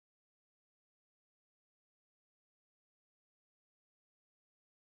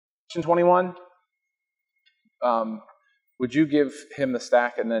Question 21. Would you give him the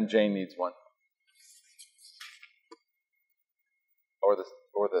stack, and then Jane needs one? Or the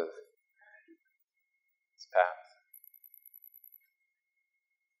path.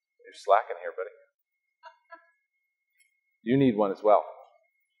 You're slacking here, buddy. You need one as well.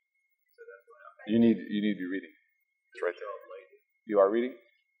 You need to be reading. It's right there. You are reading?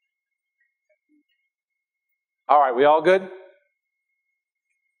 All right, we all good?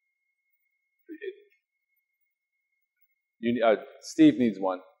 Steve needs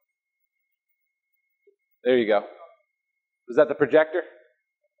one. There you go. Is that the projector?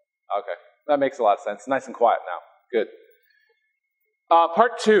 Okay, that makes a lot of sense. Nice and quiet now. Good.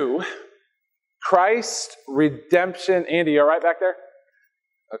 Part 2, Christ, redemption. Andy, you all right back there?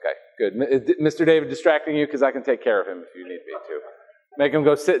 Okay, good. Mr. David distracting you? Because I can take care of him if you need me to. Make him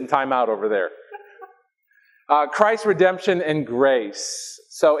go sit in timeout over there. Christ, redemption, and grace.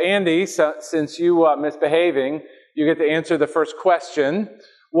 So Andy, since you misbehaving, you get to answer the first question.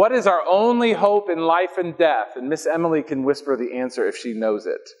 What is our only hope in life and death? And Miss Emily can whisper the answer if she knows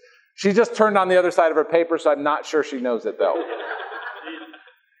it. She just turned on the other side of her paper, so I'm not sure she knows it, though.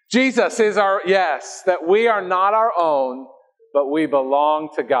 Jesus is that we are not our own, but we belong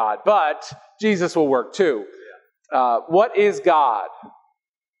to God. But Jesus will work too. What is God?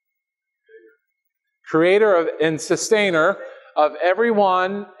 Creator of and sustainer of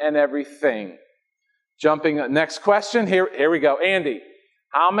everyone and everything. Jumping next question. Here we go. Andy,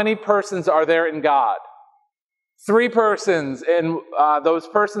 how many persons are there in God? 3 persons, and those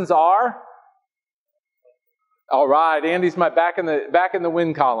persons are? All right, Andy's back in the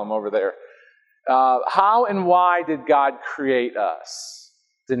win column over there. How and why did God create us?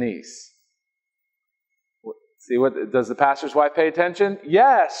 Denise. See, does the pastor's wife pay attention?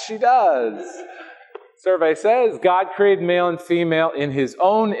 Yes, she does. Survey says God created male and female in his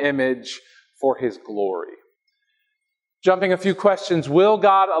own image for his glory. Jumping a few questions, will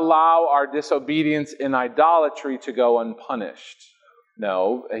God allow our disobedience in idolatry to go unpunished?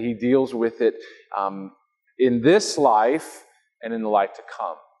 No, he deals with it in this life and in the life to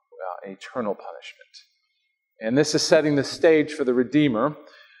come, eternal punishment. And this is setting the stage for the Redeemer.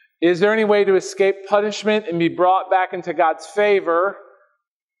 Is there any way to escape punishment and be brought back into God's favor?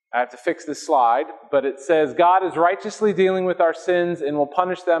 I have to fix this slide, but it says God is righteously dealing with our sins and will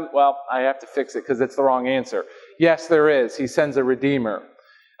punish them. Well, I have to fix it because it's the wrong answer. Yes, there is. He sends a Redeemer.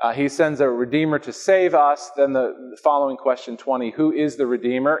 He sends a Redeemer to save us. Then the following question 20, who is the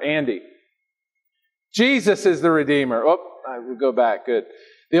Redeemer? Andy. Jesus is the Redeemer. Oh, I will go back. Good.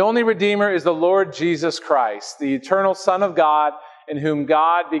 The only Redeemer is the Lord Jesus Christ, the eternal Son of God, in whom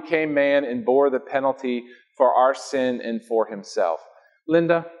God became man and bore the penalty for our sin and for himself.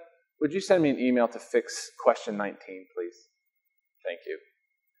 Linda, would you send me an email to fix question 19, please? Thank you.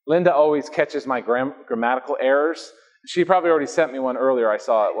 Linda always catches my grammatical errors. She probably already sent me one earlier. I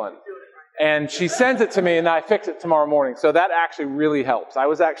saw it one. And she sends it to me, and I fix it tomorrow morning. So that actually really helps. I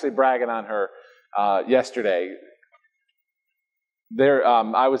was actually bragging on her yesterday.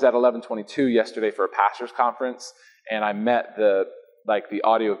 I was at 1122 yesterday for a pastor's conference, and I met the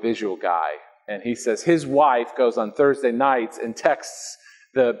audio-visual guy. And he says his wife goes on Thursday nights and texts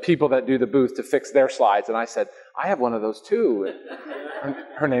the people that do the booth to fix their slides. And I said, I have one of those too.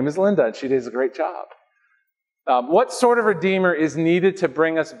 Her name is Linda, and she does a great job. What sort of Redeemer is needed to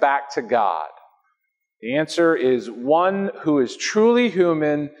bring us back to God? The answer is one who is truly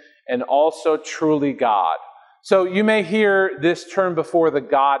human and also truly God. So you may hear this term before, the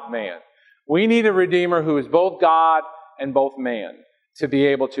God-man. We need a Redeemer who is both God and both man to be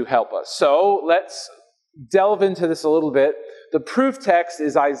able to help us. So let's delve into this a little bit. The proof text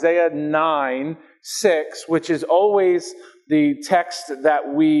is Isaiah 9:6, which is always the text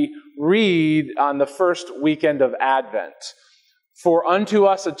that we read on the first weekend of Advent. For unto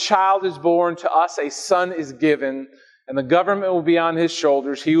us a child is born, to us a son is given, and the government will be on his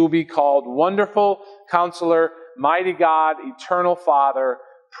shoulders. He will be called Wonderful Counselor, Mighty God, Eternal Father,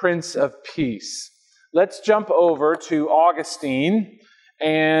 Prince of Peace. Let's jump over to Augustine,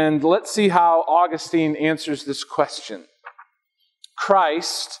 and let's see how Augustine answers this question.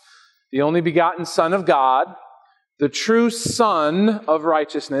 Christ, the only begotten Son of God, the true Son of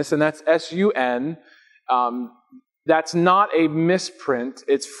righteousness, and that's S-U-N. That's not a misprint.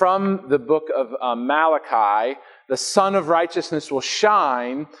 It's from the book of Malachi. The Son of righteousness will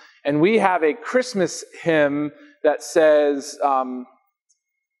shine. And we have a Christmas hymn that says,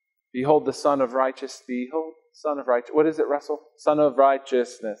 behold the Son of righteousness. Behold, Son of righteousness. What is it, Russell? Son of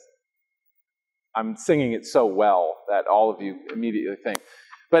righteousness. I'm singing it so well that all of you immediately think.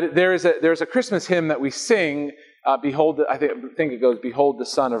 But there's a Christmas hymn that we sing behold, I think it goes, behold the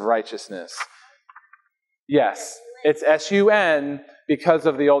Son of Righteousness. Yes, it's S-U-N because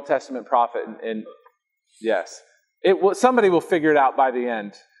of the Old Testament prophet. And yes, somebody will figure it out by the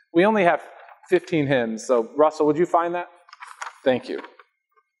end. We only have 15 hymns, so Russell, would you find that? Thank you.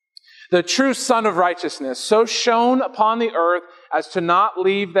 The true Son of Righteousness, so shone upon the earth as to not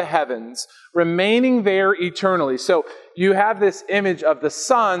leave the heavens, remaining there eternally. So you have this image of the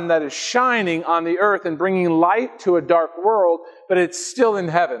sun that is shining on the earth and bringing light to a dark world, but it's still in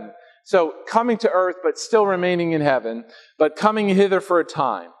heaven. So coming to earth, but still remaining in heaven, but coming hither for a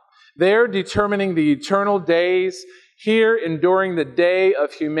time. There determining the eternal days, here enduring the day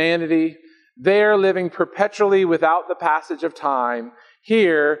of humanity, there living perpetually without the passage of time,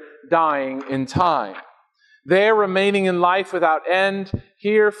 here dying in time. There remaining in life without end,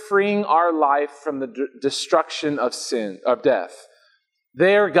 here freeing our life from the destruction of sin, of death.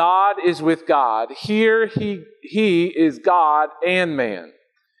 There God is with God. Here he is God and man.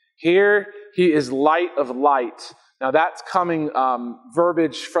 Here he is light of light. Now that's coming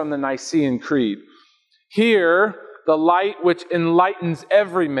verbiage from the Nicene Creed. Here the light which enlightens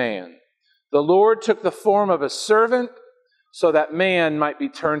every man. The Lord took the form of a servant so that man might be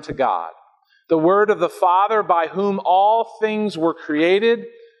turned to God. The word of the Father, by whom all things were created,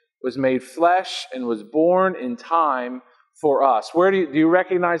 was made flesh and was born in time for us. Where do you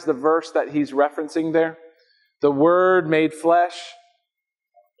recognize the verse that he's referencing there? The Word made flesh.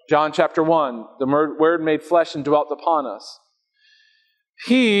 John chapter 1, the Word made flesh and dwelt upon us.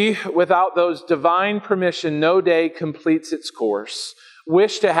 He, without those divine permission, no day completes its course,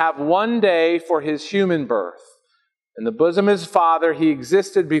 wished to have one day for his human birth. In the bosom of his Father, he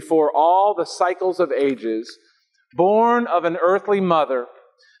existed before all the cycles of ages. Born of an earthly mother,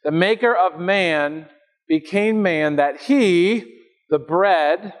 the maker of man became man that he, the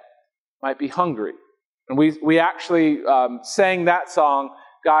bread, might be hungry. And we actually sang that song,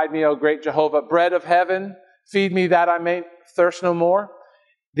 Guide me, O great Jehovah, bread of heaven, feed me that I may thirst no more.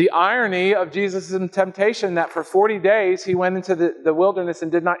 The irony of Jesus' temptation that for 40 days he went into the wilderness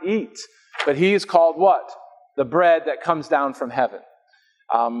and did not eat. But he is called what? The bread that comes down from heaven.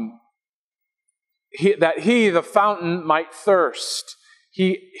 That he, the fountain, might thirst.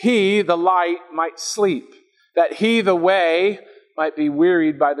 He, the light, might sleep. That he, the way, might be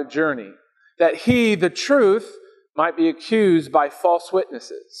wearied by the journey. That he, the truth, might be accused by false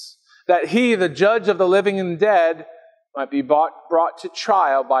witnesses. That he, the judge of the living and dead, might be brought to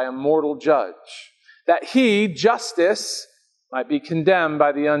trial by a mortal judge. That he, justice, might be condemned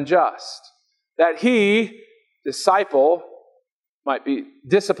by the unjust. That he, disciple, might be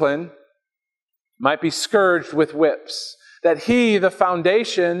disciplined, might be scourged with whips. That he, the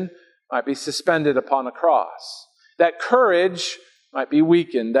foundation, might be suspended upon a cross. That courage might be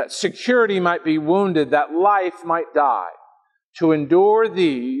weakened. That security might be wounded. That life might die. To endure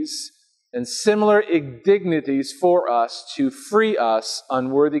these and similar indignities for us, to free us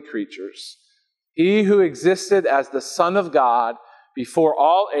unworthy creatures. He who existed as the Son of God before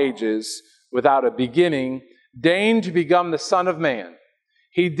all ages, without a beginning, deigned to become the Son of Man.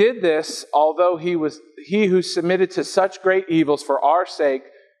 He did this, although he who submitted to such great evils for our sake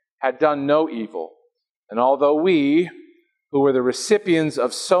had done no evil. And although we, who were the recipients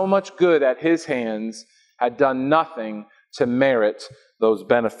of so much good at his hands, had done nothing to merit those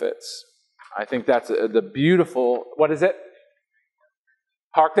benefits. I think that's the beautiful, what is it?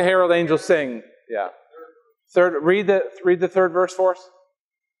 Hark the herald angels sing. Yeah. Read the third verse for us.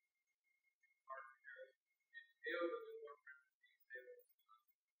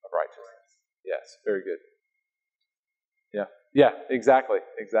 Righteousness. Yes, very good. Yeah, exactly.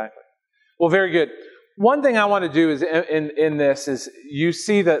 Well, very good. One thing I want to do is in this is you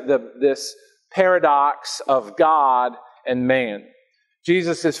see this paradox of God and man.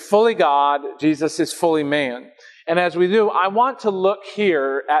 Jesus is fully God, Jesus is fully man. And as we do, I want to look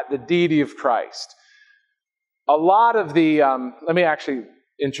here at the deity of Christ. A lot of the, let me actually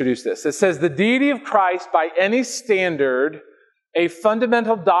introduce this. It says, the deity of Christ by any standard, a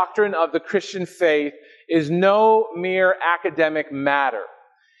fundamental doctrine of the Christian faith, is no mere academic matter.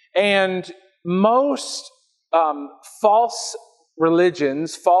 And most false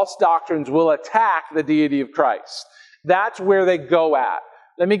religions, false doctrines will attack the deity of Christ. That's where they go at.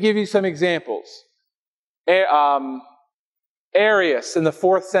 Let me give you some examples. Arius in the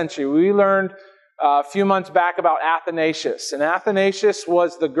 4th century. We learned a few months back about Athanasius. And Athanasius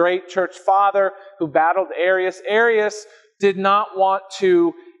was the great church father who battled Arius. Arius did not want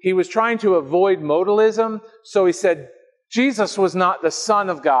to, he was trying to avoid modalism. So he said, Jesus was not the Son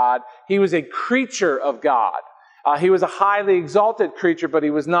of God. He was a creature of God. He was a highly exalted creature, but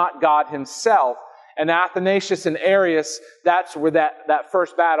he was not God himself. And Athanasius and Arius, that's where that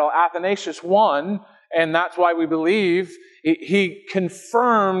first battle, Athanasius won, and that's why we believe he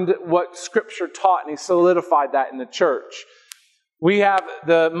confirmed what Scripture taught, and he solidified that in the church. We have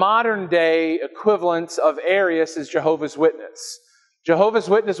the modern day equivalents of Arius is Jehovah's Witness. Jehovah's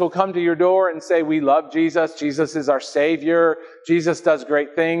Witness will come to your door and say, we love Jesus. Jesus is our Savior. Jesus does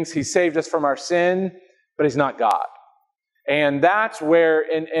great things. He saved us from our sin, but He's not God. And that's where,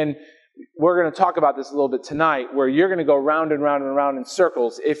 and we're going to talk about this a little bit tonight, where you're going to go round and round and round in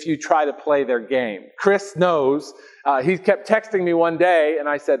circles if you try to play their game. Chris knows. He kept texting me one day, and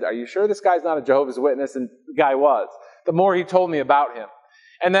I said, are you sure this guy's not a Jehovah's Witness? And the guy was. The more he told me about him.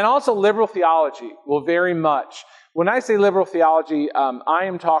 And then also liberal theology will very much. When I say liberal theology, I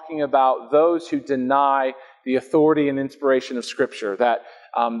am talking about those who deny the authority and inspiration of Scripture, that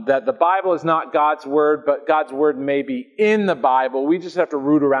the Bible is not God's Word, but God's Word may be in the Bible. We just have to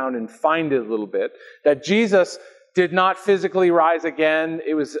root around and find it a little bit. That Jesus did not physically rise again.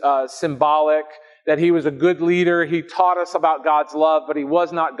 It was symbolic. That He was a good leader. He taught us about God's love, but He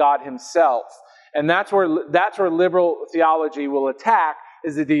was not God Himself. And that's where liberal theology will attack,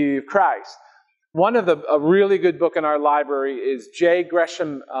 is the deity of Christ. A really good book in our library is J.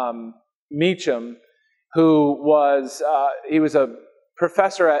 Gresham Meacham, who was a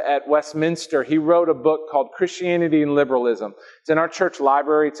professor at Westminster. He wrote a book called Christianity and Liberalism. It's in our church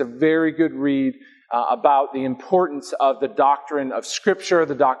library. It's a very good read about the importance of the doctrine of Scripture,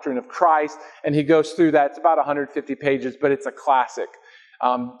 the doctrine of Christ, and he goes through that. It's about 150 pages, but it's a classic,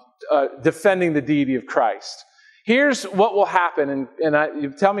 defending the deity of Christ. Here's what will happen, and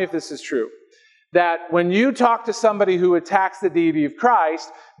you tell me if this is true. That when you talk to somebody who attacks the deity of Christ,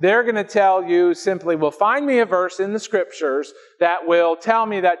 they're going to tell you simply, well, find me a verse in the Scriptures that will tell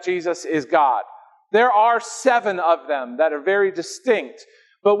me that Jesus is God. There are 7 of them that are very distinct.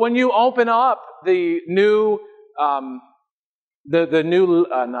 But when you open up the New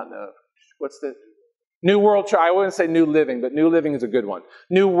World, I wouldn't say New Living, but New Living is a good one.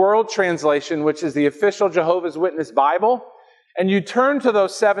 New World Translation, which is the official Jehovah's Witness Bible, and you turn to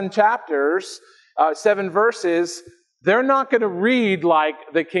those 7 chapters, 7 verses, they're not going to read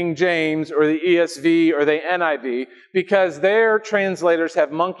like the King James or the ESV or the NIV, because their translators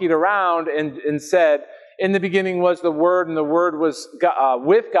have monkeyed around and said, in the beginning was the Word, and the Word was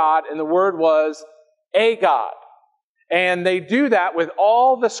with God, and the Word was a God. And they do that with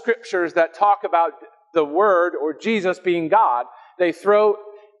all the Scriptures that talk about the Word or Jesus being God. They throw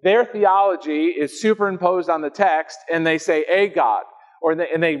their theology is superimposed on the text, and they say a God.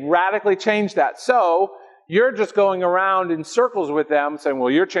 And they radically change that. So you're just going around in circles with them saying, well,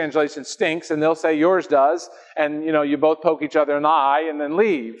 your translation stinks, and they'll say yours does. And, you both poke each other in the eye and then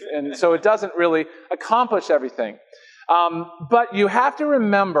leave. And so it doesn't really accomplish everything. But you have to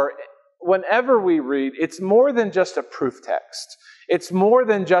remember, whenever we read, it's more than just a proof text. It's more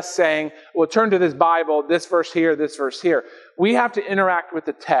than just saying, well, turn to this Bible, this verse here, this verse here. We have to interact with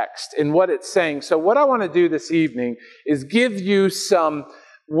the text and what it's saying. So what I want to do this evening is give you some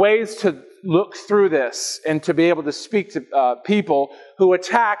ways to look through this and to be able to speak to people who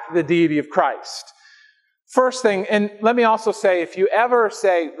attack the deity of Christ. First thing, and let me also say, if you ever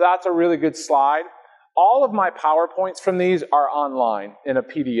say, that's a really good slide, all of my PowerPoints from these are online in a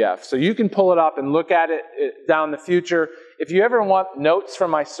PDF. So you can pull it up and look at it down the future. If you ever want notes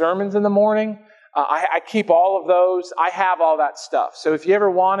from my sermons in the morning, I keep all of those. I have all that stuff. So if you ever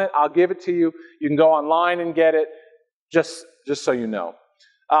want it, I'll give it to you. You can go online and get it, just so you know.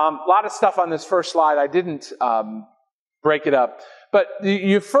 A lot of stuff on this first slide. I didn't break it up. But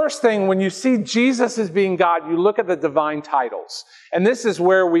you first thing, when you see Jesus as being God, you look at the divine titles. And this is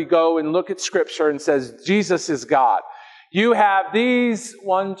where we go and look at Scripture and says, Jesus is God. You have these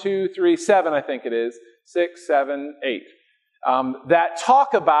 1, 2, 3, 7, I think it is, 6, 7, 8, that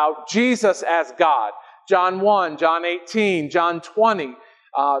talk about Jesus as God. John 1, John 18, John 20.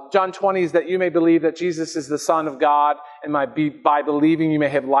 John 20 is that you may believe that Jesus is the Son of God, and by believing you may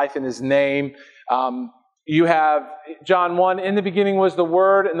have life in His name. You have John 1, in the beginning was the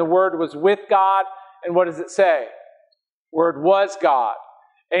Word, and the Word was with God. And what does it say? Word was God.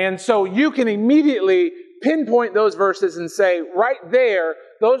 And so you can immediately pinpoint those verses and say, right there,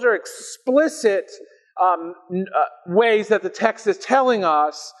 those are explicit ways that the text is telling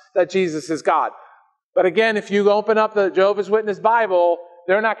us that Jesus is God. But again, if you open up the Jehovah's Witness Bible,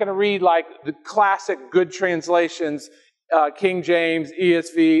 they're not going to read like the classic good translations, King James,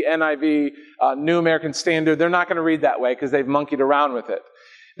 ESV, NIV, New American Standard. They're not going to read that way because they've monkeyed around with it.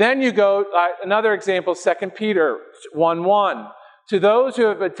 Then you go, another example, 2 Peter 1:1. To those who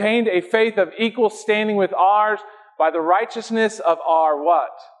have attained a faith of equal standing with ours by the righteousness of our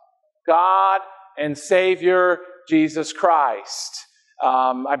what? God and Savior Jesus Christ.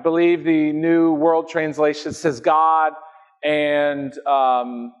 I believe the New World Translation says God and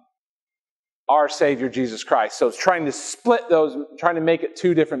our Savior Jesus Christ. So it's trying to split those, trying to make it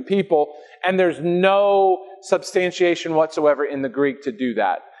two different people, and there's no substantiation whatsoever in the Greek to do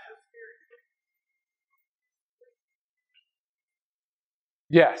that.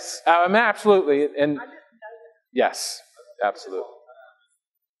 Yes, absolutely, and yes, absolutely.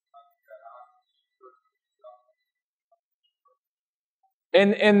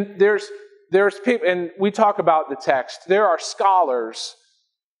 And there's people, and we talk about the text. There are scholars.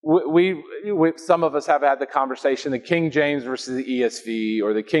 We some of us have had the conversation, the King James versus the ESV,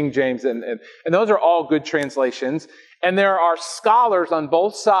 or the King James, and those are all good translations. And there are scholars on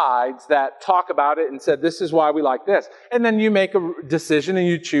both sides that talk about it and said, this is why we like this. And then you make a decision and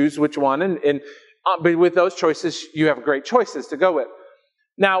you choose which one. But with those choices, you have great choices to go with.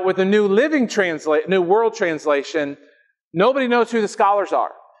 Now, with the New World Translation, nobody knows who the scholars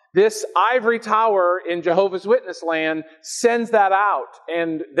are. This ivory tower in Jehovah's Witness land sends that out,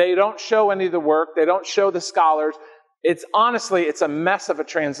 and they don't show any of the work. They don't show the scholars. It's a mess of a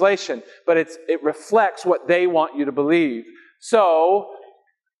translation, but it reflects what they want you to believe. So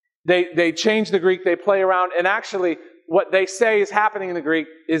they change the Greek, they play around, and actually what they say is happening in the Greek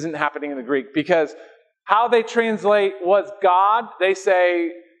isn't happening in the Greek, because how they translate was God, they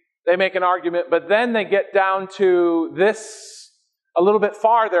make an argument, but then they get down to this a little bit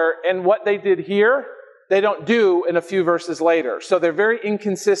farther, and what they did here, they don't do in a few verses later. So they're very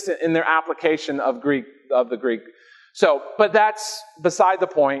inconsistent in their application of the Greek. So, but that's beside the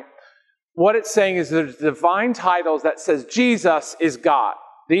point. What it's saying is there's divine titles that says Jesus is God.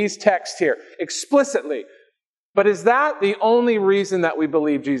 These texts here, explicitly. But is that the only reason that we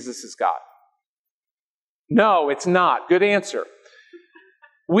believe Jesus is God? No, it's not. Good answer.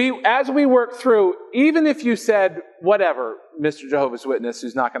 As we work through, even if you said, whatever, Mr. Jehovah's Witness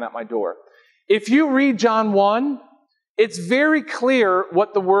who's knocking at my door, if you read John 1, it's very clear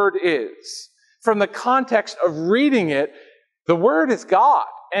what the word is. From the context of reading it, the word is God,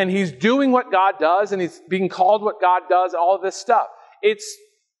 and he's doing what God does, and he's being called what God does, all of this stuff.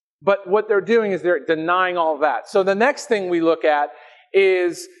 But what they're doing is they're denying all of that. So the next thing we look at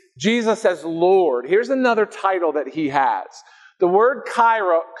is Jesus as Lord. Here's another title that he has. The word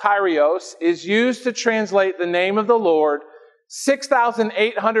Kyrios is used to translate the name of the Lord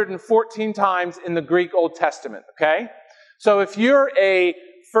 6,814 times in the Greek Old Testament, okay? So if you're a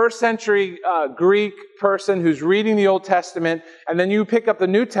first century Greek person who's reading the Old Testament, and then you pick up the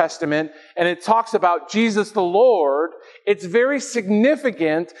New Testament, and it talks about Jesus the Lord, it's very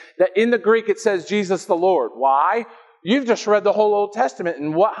significant that in the Greek it says Jesus the Lord. Why? You've just read the whole Old Testament,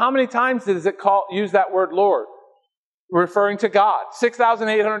 and how many times does it use that word Lord? Referring to God.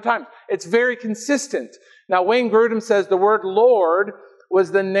 6,800 times. It's very consistent. Now, Wayne Grudem says the word Lord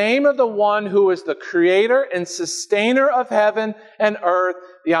was the name of the one who is the creator and sustainer of heaven and earth,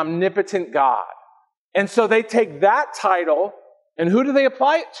 the omnipotent God. And so they take that title, and who do they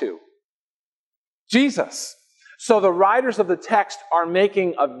apply it to? Jesus. So the writers of the text are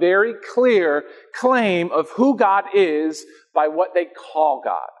making a very clear claim of who God is by what they call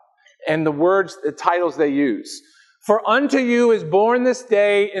God and the titles they use. For unto you is born this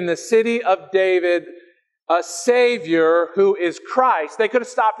day in the city of David a Savior who is Christ. They could have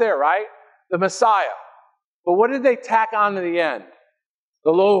stopped there, right? The Messiah. But what did they tack on to the end?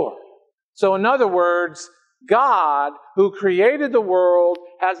 The Lord. So in other words, God, who created the world,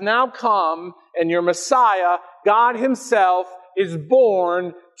 has now come, and your Messiah, God himself, is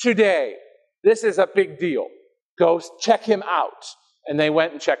born today. This is a big deal. Go check him out. And they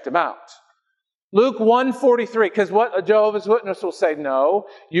went and checked him out. Luke 1:43, because what a Jehovah's Witness will say, no,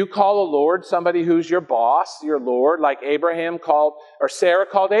 you call a Lord somebody who's your boss, your Lord, like Sarah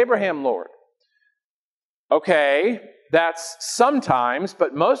called Abraham Lord. Okay, that's sometimes,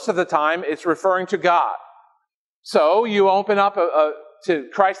 but most of the time it's referring to God. So you open up to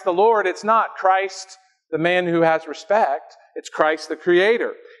Christ the Lord, it's not Christ the man who has respect, it's Christ the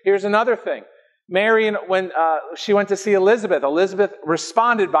Creator. Here's another thing. Mary, when she went to see Elizabeth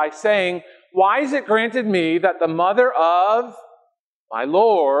responded by saying, why is it granted me that the mother of my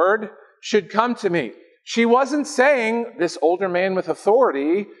Lord should come to me? She wasn't saying this older man with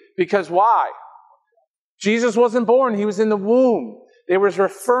authority, because why? Jesus wasn't born. He was in the womb. They was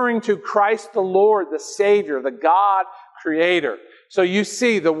referring to Christ the Lord, the Savior, the God Creator. So you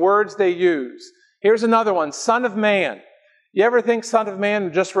see the words they use. Here's another one, Son of Man. You ever think Son of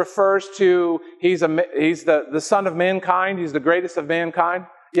Man just refers to he's the Son of mankind, he's the greatest of mankind?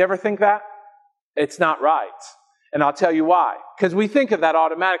 You ever think that? It's not right. And I'll tell you why. Because we think of that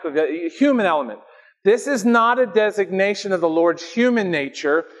automatically, the human element. This is not a designation of the Lord's human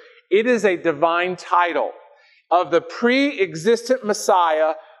nature. It is a divine title of the pre-existent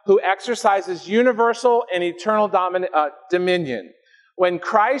Messiah who exercises universal and eternal dominion. When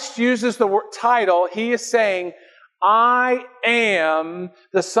Christ uses the word title, he is saying, I am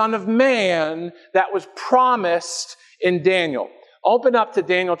the Son of Man that was promised in Daniel. Open up to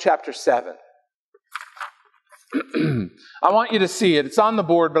Daniel chapter 7. I want you to see it. It's on the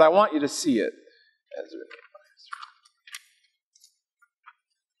board, but I want you to see it.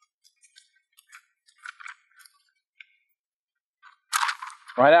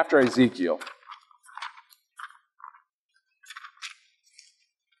 Right after Ezekiel.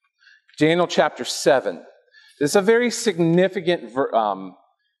 Daniel chapter 7. This is a very significant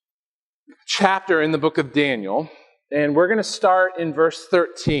chapter in the book of Daniel. And we're going to start in verse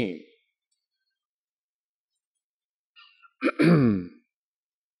 13.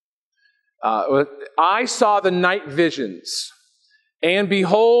 I saw the night visions, and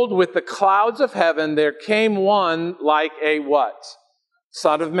behold, with the clouds of heaven there came one like a what?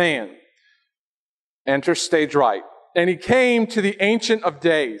 Son of Man. Enter stage right. And he came to the Ancient of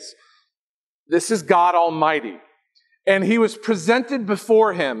Days. This is God Almighty. And he was presented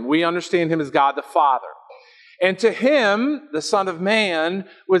before him. We understand him as God the Father. And to him, the Son of Man,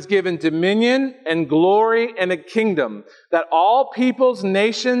 was given dominion and glory and a kingdom, that all peoples,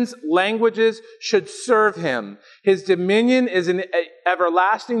 nations, languages should serve him. His dominion is an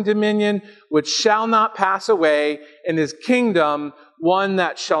everlasting dominion which shall not pass away, and his kingdom one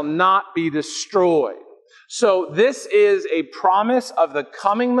that shall not be destroyed. So this is a promise of the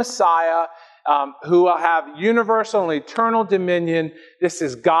coming Messiah who will have universal and eternal dominion. This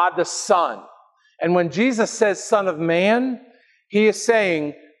is God the Son. And when Jesus says Son of Man, he is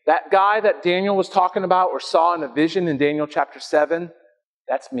saying that guy that Daniel was talking about or saw in a vision in Daniel chapter 7,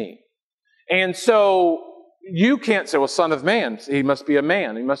 that's me. And so you can't say, well, Son of Man, he must be a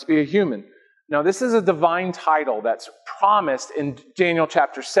man, he must be a human. No, this is a divine title that's promised in Daniel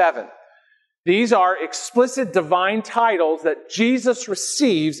chapter 7. These are explicit divine titles that Jesus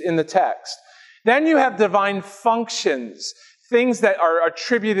receives in the text. Then you have divine functions, things that are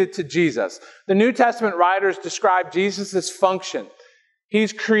attributed to Jesus. The New Testament writers describe Jesus' function.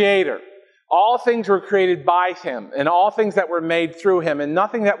 He's creator. All things were created by him, and all things that were made through him, and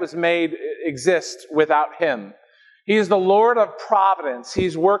nothing that was made exists without him. He is the Lord of providence.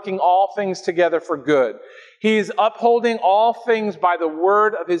 He's working all things together for good. He is upholding all things by the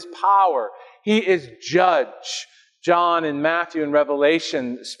word of his power. He is judge. John and Matthew and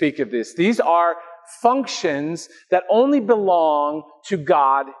Revelation speak of this. These are functions that only belong to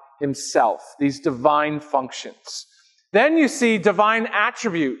God himself, these divine functions. Then you see divine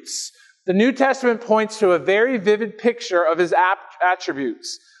attributes. The New Testament points to a very vivid picture of his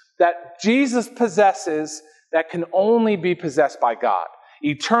attributes that Jesus possesses that can only be possessed by God,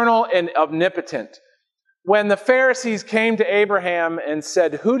 eternal and omnipotent. When the Pharisees came to Abraham and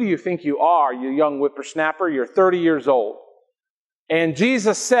said, who do you think you are, you young whippersnapper? You're 30 years old. And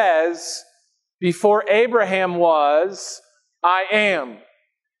Jesus says, before Abraham was, I am.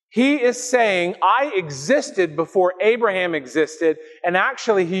 He is saying, I existed before Abraham existed. And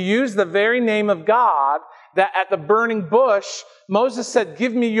actually, he used the very name of God that at the burning bush, Moses said,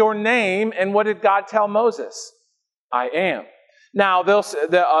 give me your name. And what did God tell Moses? I am. Now,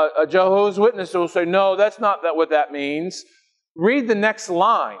 a Jehovah's Witness will say, no, that's not what that means. Read the next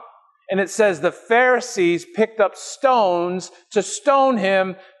line. And it says, the Pharisees picked up stones to stone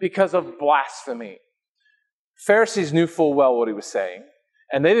him because of blasphemy. Pharisees knew full well what he was saying.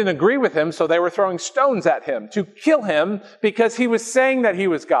 And they didn't agree with him, so they were throwing stones at him to kill him because he was saying that he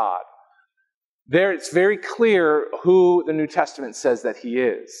was God. There, it's very clear who the New Testament says that he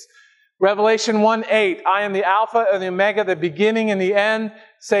is. Revelation 1:8, I am the Alpha and the Omega, the beginning and the end,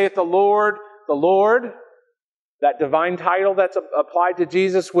 saith the Lord, that divine title that's applied to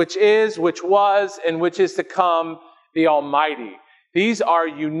Jesus, which is, which was, and which is to come, the Almighty. These are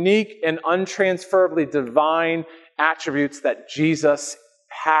unique and untransferably divine attributes that Jesus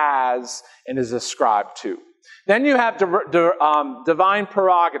has and is ascribed to. Then you have divine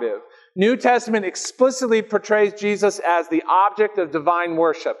prerogative. New Testament explicitly portrays Jesus as the object of divine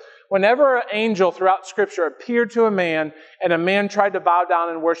worship. Whenever an angel throughout Scripture appeared to a man and a man tried to bow down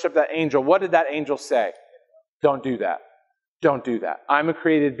and worship that angel, what did that angel say? Don't do that. Don't do that. I'm a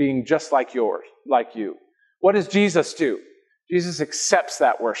created being just like yours, like you. What does Jesus do? Jesus accepts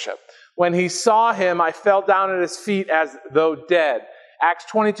that worship. When he saw him, I fell down at his feet as though dead. Acts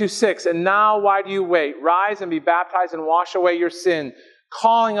 22:6, and now why do you wait? Rise and be baptized and wash away your sin,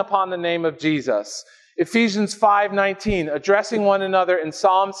 calling upon the name of Jesus. Ephesians 5:19, addressing one another in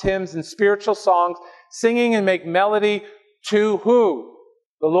psalms, hymns, and spiritual songs, singing and make melody to who?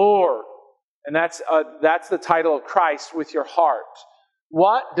 The Lord. And that's the title of Christ with your heart.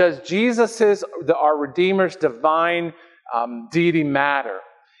 What does our Redeemer's divine deity matter?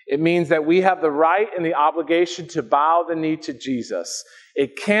 It means that we have the right and the obligation to bow the knee to Jesus.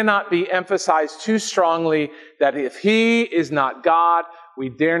 It cannot be emphasized too strongly that if he is not God, we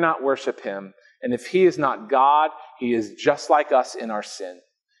dare not worship him. And if he is not God, he is just like us in our sin.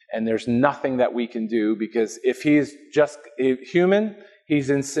 And there's nothing that we can do, because if he is just human, he's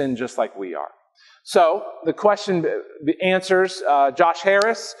in sin just like we are. So the question answers Josh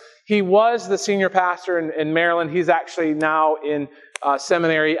Harris. He was the senior pastor in Maryland. He's actually now in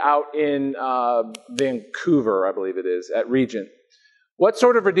seminary out in Vancouver, I believe it is, at Regent. What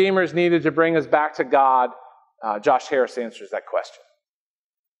sort of Redeemer is needed to bring us back to God? Josh Harris answers that question.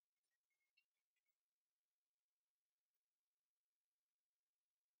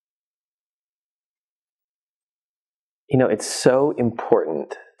 It's so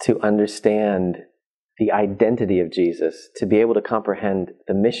important to understand the identity of Jesus to be able to comprehend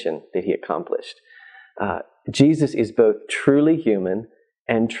the mission that he accomplished. Jesus is both truly human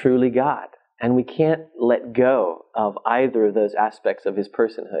and truly God. And we can't let go of either of those aspects of his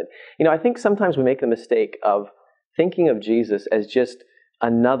personhood. I think sometimes we make the mistake of thinking of Jesus as just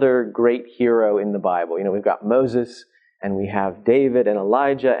another great hero in the Bible. We've got Moses, and we have David and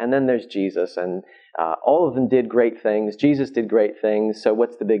Elijah, and then there's Jesus. And all of them did great things. Jesus did great things, so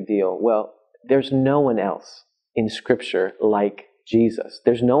what's the big deal? Well, there's no one else in Scripture like Jesus.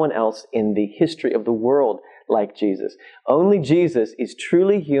 There's no one else in the history of the world like Jesus. Only Jesus is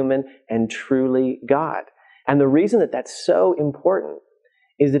truly human and truly God. And the reason that that's so important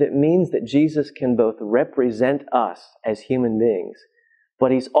is that it means that Jesus can both represent us as human beings,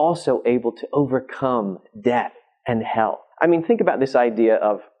 but he's also able to overcome death and hell. Think about this idea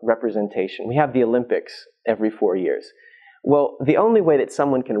of representation. We have the Olympics every 4 years. Well, the only way that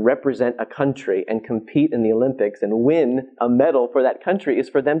someone can represent a country and compete in the Olympics and win a medal for that country is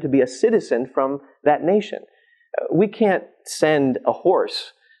for them to be a citizen from that nation. We can't send a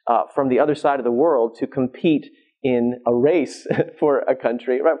horse from the other side of the world to compete in a race for a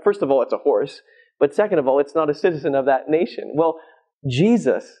country. First of all, it's a horse. But second of all, it's not a citizen of that nation. Well,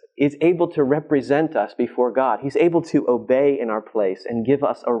 Jesus is able to represent us before God. He's able to obey in our place and give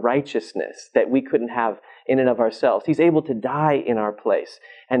us a righteousness that we couldn't have in and of ourselves. He's able to die in our place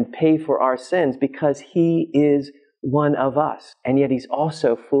and pay for our sins because he is one of us. And yet he's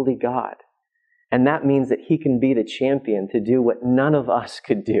also fully God. And that means that he can be the champion to do what none of us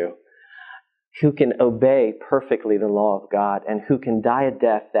could do, who can obey perfectly the law of God, and who can die a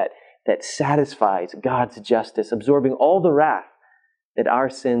death that satisfies God's justice, absorbing all the wrath that our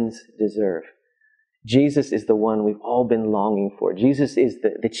sins deserve. Jesus is the one we've all been longing for. Jesus is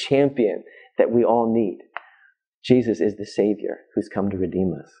the champion that we all need. Jesus is the Savior who's come to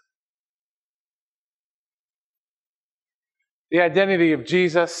redeem us. The identity of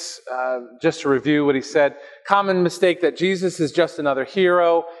Jesus, just to review what he said, common mistake that Jesus is just another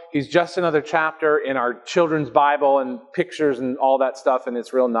hero. He's just another chapter in our children's Bible and pictures and all that stuff, and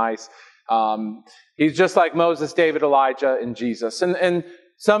it's real nice. He's just like Moses, David, Elijah, and Jesus. And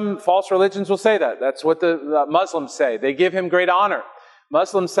some false religions will say that. That's what the Muslims say. They give him great honor.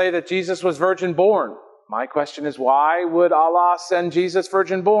 Muslims say that Jesus was virgin born. My question is, why would Allah send Jesus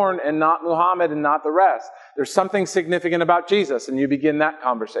virgin born and not Muhammad and not the rest? There's something significant about Jesus, and you begin that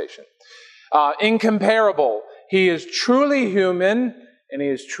conversation. Incomparable. He is truly human, and he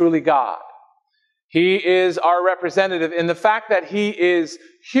is truly God. He is our representative, and the fact that he is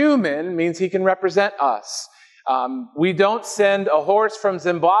human means he can represent us. We don't send a horse from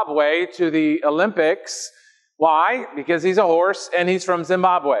Zimbabwe to the Olympics. Why? Because he's a horse and he's from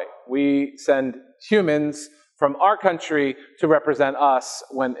Zimbabwe. We send humans from our country to represent us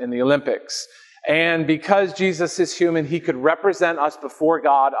when in the Olympics. And because Jesus is human, he could represent us before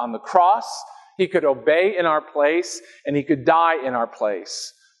God on the cross. He could obey in our place, and he could die in our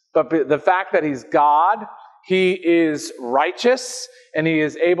place. But the fact that he's God, he is righteous, and he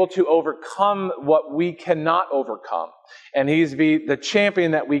is able to overcome what we cannot overcome. And he's the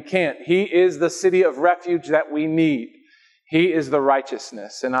champion that we can't. He is the city of refuge that we need. He is the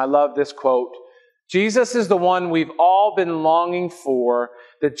righteousness. And I love this quote. Jesus is the one we've all been longing for,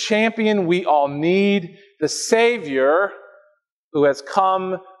 the champion we all need, the Savior who has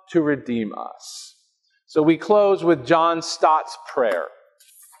come to redeem us. So we close with John Stott's prayer.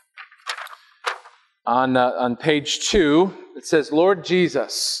 On page 2, it says, Lord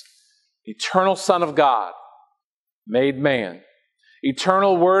Jesus, eternal Son of God, made man,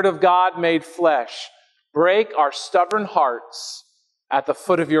 eternal Word of God made flesh, Break our stubborn hearts at the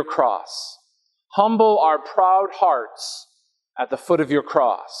foot of your cross. Humble our proud hearts at the foot of your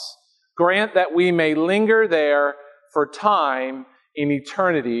cross. Grant that we may linger there for time in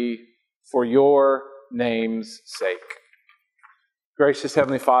eternity for your name's sake. Gracious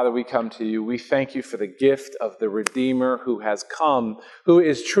Heavenly Father, we come to you. We thank you for the gift of the Redeemer who has come, who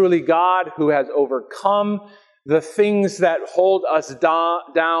is truly God, who has overcome the things that hold us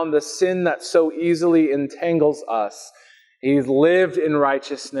down, the sin that so easily entangles us. He's lived in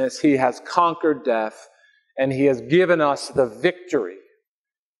righteousness. He has conquered death, and he has given us the victory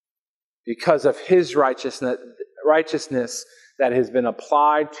because of his righteousness that has been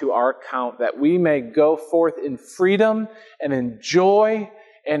applied to our account, that we may go forth in freedom and enjoying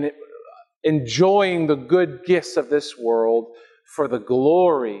the good gifts of this world for the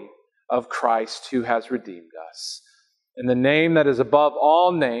glory of Christ who has redeemed us. In the name that is above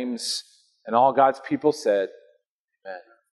all names, and all God's people said,